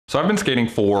So I've been skating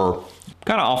for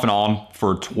kind of off and on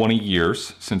for 20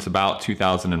 years, since about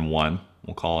 2001.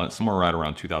 We'll call it somewhere right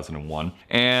around 2001.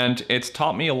 And it's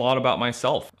taught me a lot about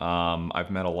myself. I've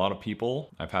met a lot of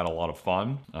people, I've had a lot of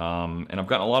fun, and I've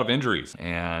gotten a lot of injuries.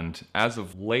 And as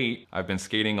of late, I've been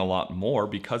skating a lot more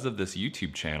because of this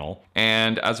YouTube channel.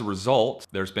 And as a result,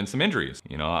 there's been some injuries.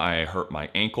 You know, I hurt my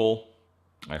ankle,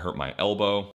 I hurt my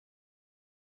elbow,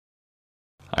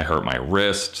 I hurt my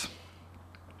wrist,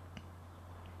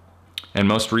 and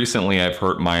most recently I've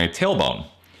hurt my tailbone.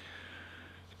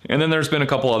 And then there's been a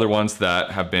couple other ones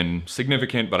that have been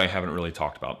significant, but I haven't really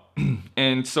talked about.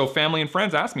 And so family and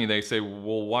friends ask me, they say,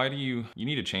 well, why do you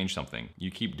need to change something? You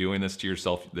keep doing this to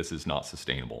yourself, this is not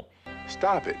sustainable.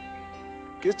 Stop it.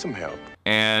 Get some help.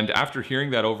 And after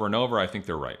hearing that over and over, I think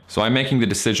they're right. So I'm making the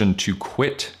decision to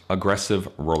quit aggressive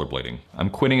rollerblading. I'm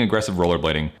quitting aggressive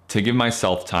rollerblading to give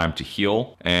myself time to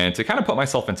heal and to kind of put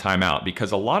myself in timeout,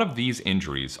 because a lot of these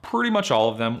injuries, pretty much all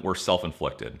of them, were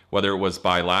self-inflicted. Whether it was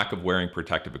by lack of wearing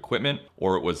protective equipment,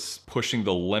 or it was pushing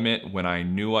the limit when I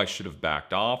knew I should have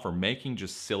backed off, or making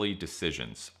just silly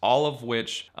decisions, all of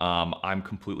which I'm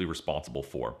completely responsible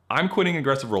for. I'm quitting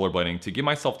aggressive rollerblading to give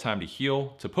myself time to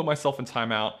heal, to put myself in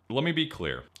timeout. Let me be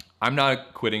clear. I'm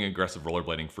not quitting aggressive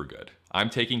rollerblading for good. I'm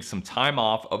taking some time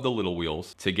off of the little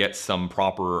wheels to get some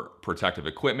proper protective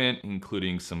equipment,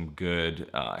 including some good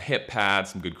hip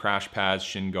pads, some good crash pads,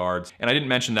 shin guards. And I didn't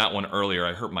mention that one earlier.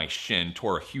 I hurt my shin,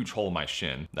 tore a huge hole in my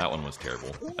shin. That one was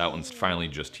terrible. That one's finally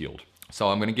just healed. So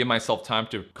I'm gonna give myself time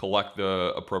to collect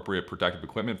the appropriate protective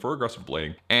equipment for aggressive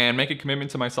blading and make a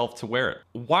commitment to myself to wear it.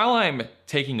 While I'm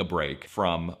taking a break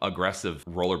from aggressive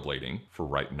rollerblading for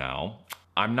right now,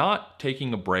 I'm not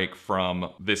taking a break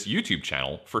from this YouTube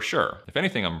channel for sure. If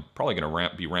anything, I'm probably gonna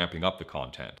be ramping up the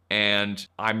content. And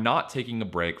I'm not taking a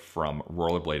break from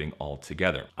rollerblading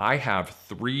altogether. I have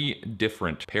 3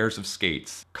 different pairs of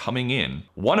skates coming in,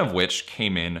 one of which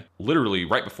came in literally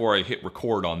right before I hit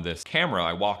record on this camera.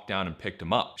 I walked down and picked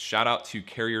them up. Shout out to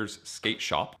Carrier's Skate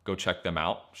Shop. Go check them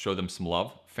out, show them some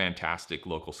love. Fantastic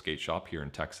local skate shop here in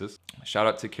Texas. Shout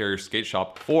out to Carrier's Skate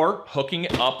Shop for hooking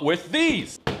it up with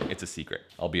these. It's a secret.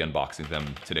 I'll be unboxing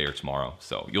them today or tomorrow,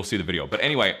 so you'll see the video. But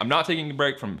anyway, I'm not taking a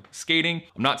break from skating.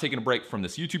 I'm not taking a break from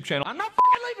this YouTube channel. I'm not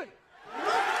fucking leaving.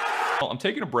 I'm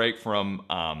taking a break from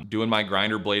doing my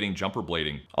grinder blading, jumper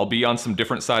blading. I'll be on some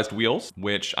different sized wheels,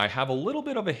 which I have a little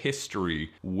bit of a history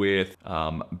with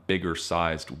bigger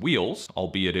sized wheels,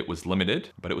 albeit it was limited,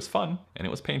 but it was fun and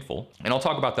it was painful. And I'll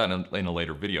talk about that in a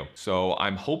later video. So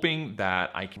I'm hoping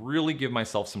that I can really give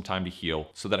myself some time to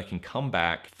heal so that I can come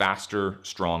back faster,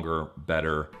 stronger,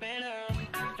 better,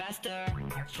 faster,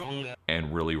 stronger,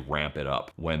 and really ramp it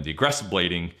up when the aggressive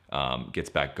blading gets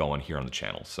back going here on the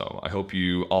channel. So I hope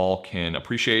you all can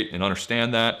appreciate and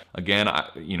understand that. Again,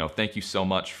 thank you so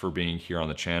much for being here on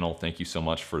the channel. Thank you so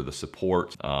much for the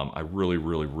support. I really,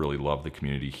 really, really love the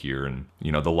community here. And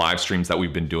the live streams that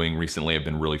we've been doing recently have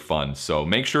been really fun. So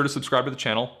make sure to subscribe to the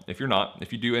channel if you're not.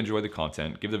 If you do enjoy the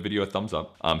content, give the video a thumbs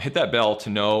up. Hit that bell to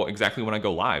know exactly when I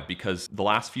go live, because the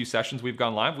last few sessions we've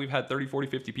gone live, we've had 30, 40,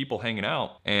 50 people hanging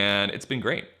out, and it's been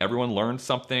great. Everyone learned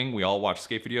something. We all watch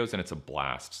skate videos and it's a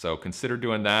blast. So consider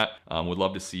doing that. Would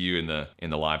love to see you in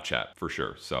the live chat for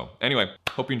sure. So anyway,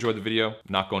 hope you enjoyed the video.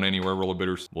 Not going anywhere,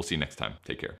 rollerbitters. We'll see you next time.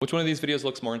 Take care. Which one of these videos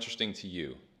looks more interesting to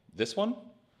you? This one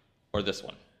or this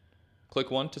one?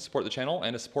 Click one to support the channel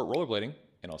and to support rollerblading,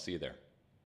 and I'll see you there.